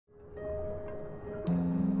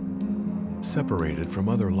Separated from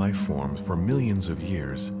other life forms for millions of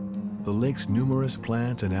years, the lake's numerous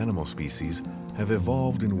plant and animal species have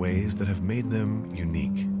evolved in ways that have made them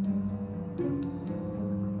unique.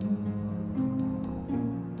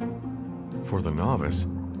 For the novice,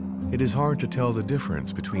 it is hard to tell the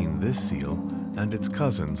difference between this seal and its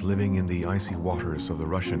cousins living in the icy waters of the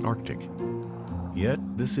Russian Arctic. Yet,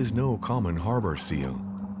 this is no common harbor seal.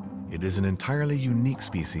 It is an entirely unique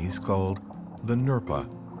species called the nerpa,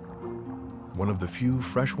 one of the few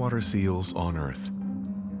freshwater seals on Earth.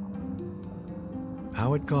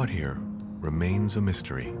 How it got here remains a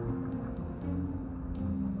mystery.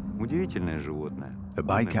 The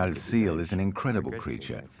Baikal seal is an incredible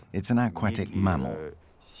creature. It's an aquatic mammal.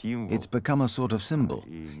 It's become a sort of symbol.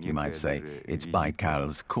 You might say it's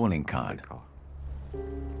Baikal's calling card.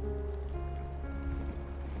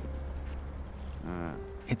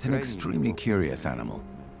 It's an extremely curious animal.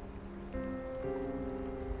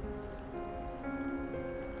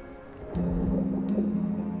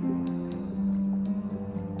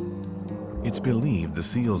 It's believed the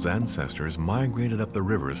seal's ancestors migrated up the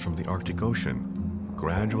rivers from the Arctic Ocean,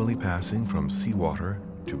 gradually passing from seawater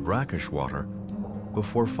to brackish water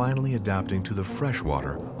before finally adapting to the fresh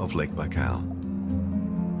water of Lake Baikal.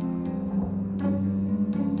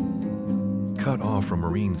 Cut off from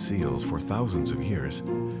marine seals for thousands of years,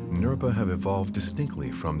 nerpa have evolved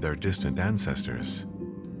distinctly from their distant ancestors.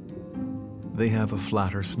 They have a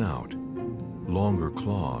flatter snout, longer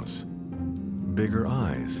claws, bigger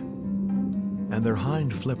eyes, and their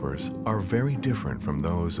hind flippers are very different from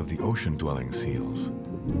those of the ocean-dwelling seals.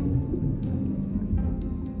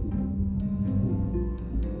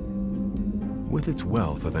 With its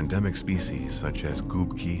wealth of endemic species such as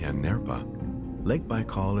gubki and nerpa, Lake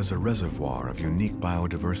Baikal is a reservoir of unique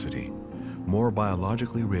biodiversity, more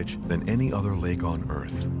biologically rich than any other lake on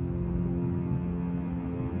Earth.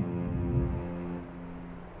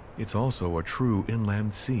 It's also a true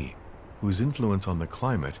inland sea, whose influence on the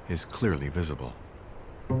climate is clearly visible.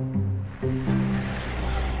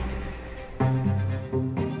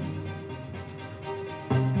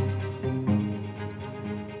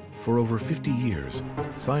 For over 50 years,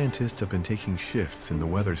 scientists have been taking shifts in the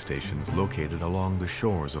weather stations located along the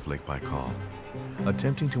shores of Lake Baikal,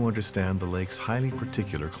 attempting to understand the lake's highly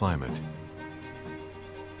particular climate.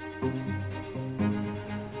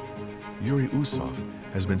 Yuri Usov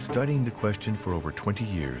has been studying the question for over 20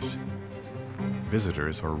 years.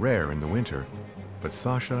 Visitors are rare in the winter, but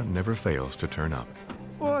Sasha never fails to turn up.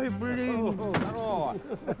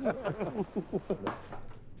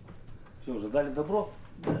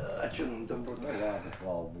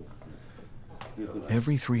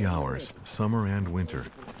 Every 3 hours, summer and winter,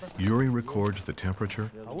 Yuri records the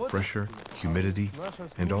temperature, pressure, humidity,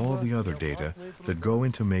 and all the other data that go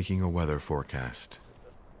into making a weather forecast.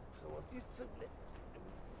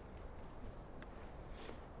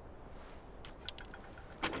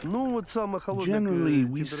 Generally,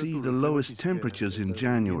 we see the lowest temperatures in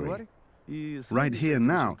January. Right here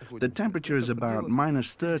now, the temperature is about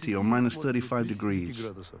 -30 or -35 degrees.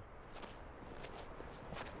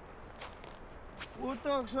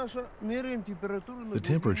 The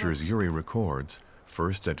temperatures Yuri records,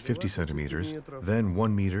 first at 50 centimeters, then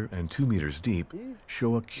 1 meter and 2 meters deep,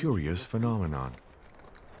 show a curious phenomenon.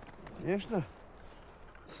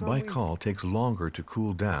 Baikal takes longer to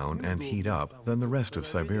cool down and heat up than the rest of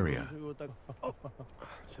Siberia.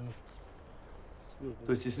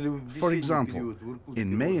 For example,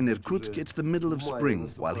 in May in Irkutsk, it's the middle of spring,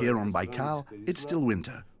 while here on Baikal, it's still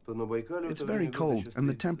winter. It's very cold, and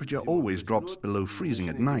the temperature always drops below freezing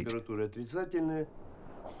at night.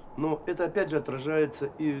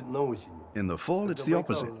 In the fall, it's the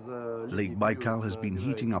opposite. Lake Baikal has been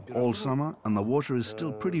heating up all summer, and the water is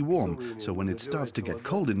still pretty warm, so when it starts to get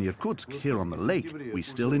cold in Irkutsk, here on the lake, we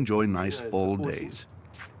still enjoy nice fall days.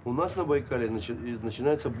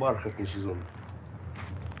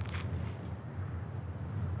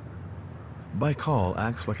 Baikal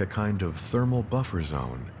acts like a kind of thermal buffer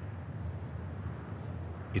zone.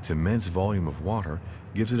 Its immense volume of water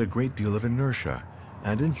gives it a great deal of inertia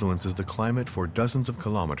and influences the climate for dozens of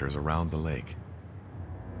kilometers around the lake.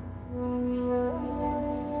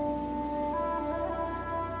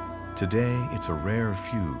 Today, it's a rare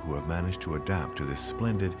few who have managed to adapt to this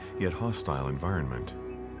splendid yet hostile environment.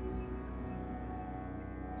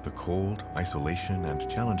 The cold, isolation, and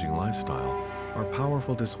challenging lifestyle are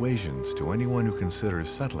powerful dissuasions to anyone who considers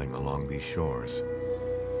settling along these shores.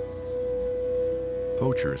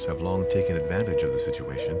 Poachers have long taken advantage of the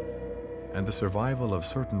situation, and the survival of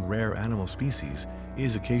certain rare animal species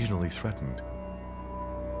is occasionally threatened.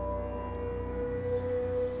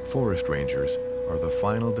 Forest rangers are the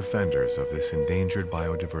final defenders of this endangered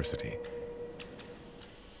biodiversity.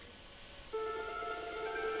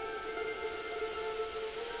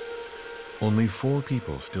 Only 4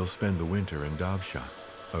 people still spend the winter in Davsha,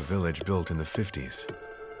 a village built in the 50s.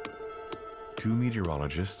 2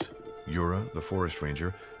 meteorologists, Yura, the forest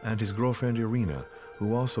ranger, and his girlfriend Irina,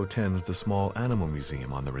 who also tends the small animal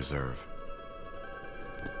museum on the reserve.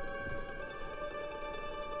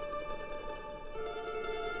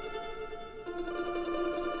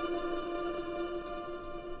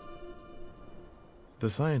 The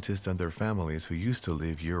scientists and their families who used to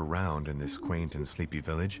live year-round in this quaint and sleepy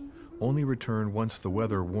village only return once the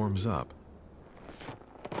weather warms up,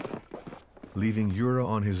 leaving Yura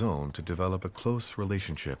on his own to develop a close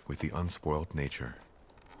relationship with the unspoilt nature.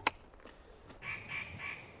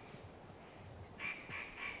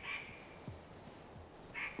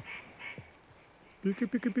 Пика,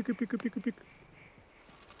 пика, пика, пика, пика, пика.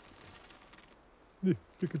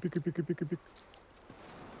 Пика, пика, пика, пика, пика.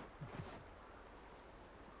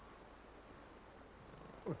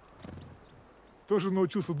 Тоже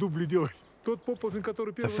научился дубли делать.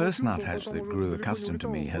 The first nuthatch that grew accustomed to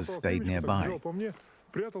me has stayed nearby.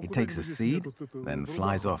 It takes a seed, then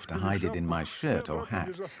flies off to hide it in my shirt or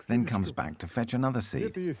hat, then comes back to fetch another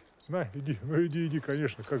seed.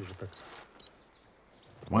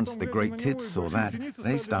 Once the great tits saw that,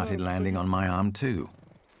 they started landing on my arm too.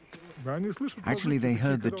 Actually, they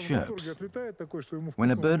heard the chirps. When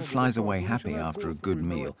a bird flies away happy after a good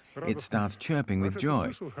meal, it starts chirping with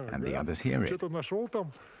joy, and the others hear it.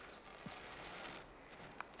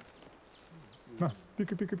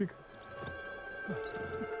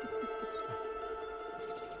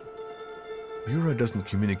 Yura doesn't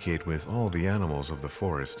communicate with all the animals of the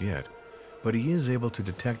forest yet, but he is able to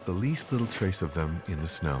detect the least little trace of them in the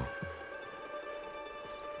snow.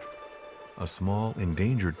 A small,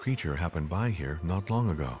 endangered creature happened by here not long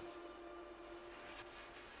ago.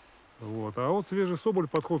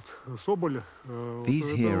 These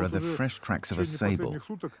here are the fresh tracks of a sable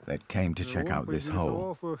that came to check out this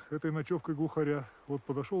hole.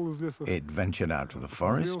 It ventured out to the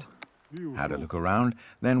forest, had a look around,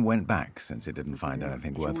 then went back since it didn't find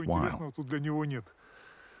anything worthwhile.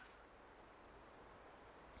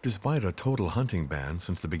 Despite a total hunting ban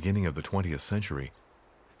since the beginning of the 20th century,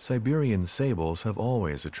 Siberian sables have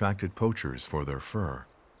always attracted poachers for their fur.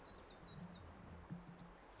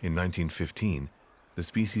 In 1915, the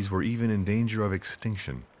species were even in danger of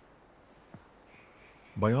extinction.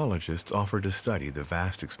 Biologists offered to study the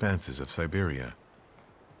vast expanses of Siberia.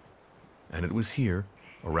 And it was here,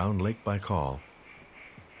 around Lake Baikal,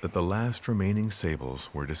 that the last remaining sables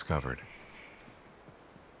were discovered.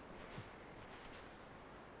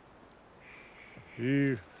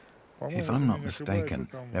 If I'm not mistaken,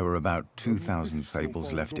 there were about 2,000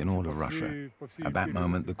 sables left in all of Russia. At that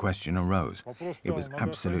moment, the question arose. It was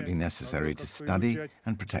absolutely necessary to study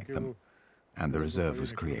and protect them, and the reserve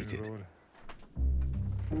was created.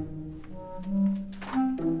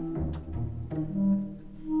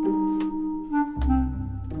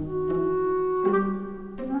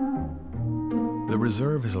 The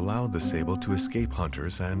reserve has allowed the sable to escape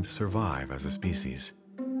hunters and survive as a species.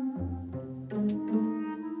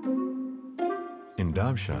 In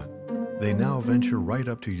Davsha, they now venture right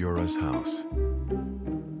up to Yura's house,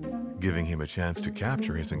 giving him a chance to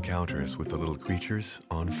capture his encounters with the little creatures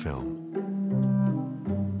on film.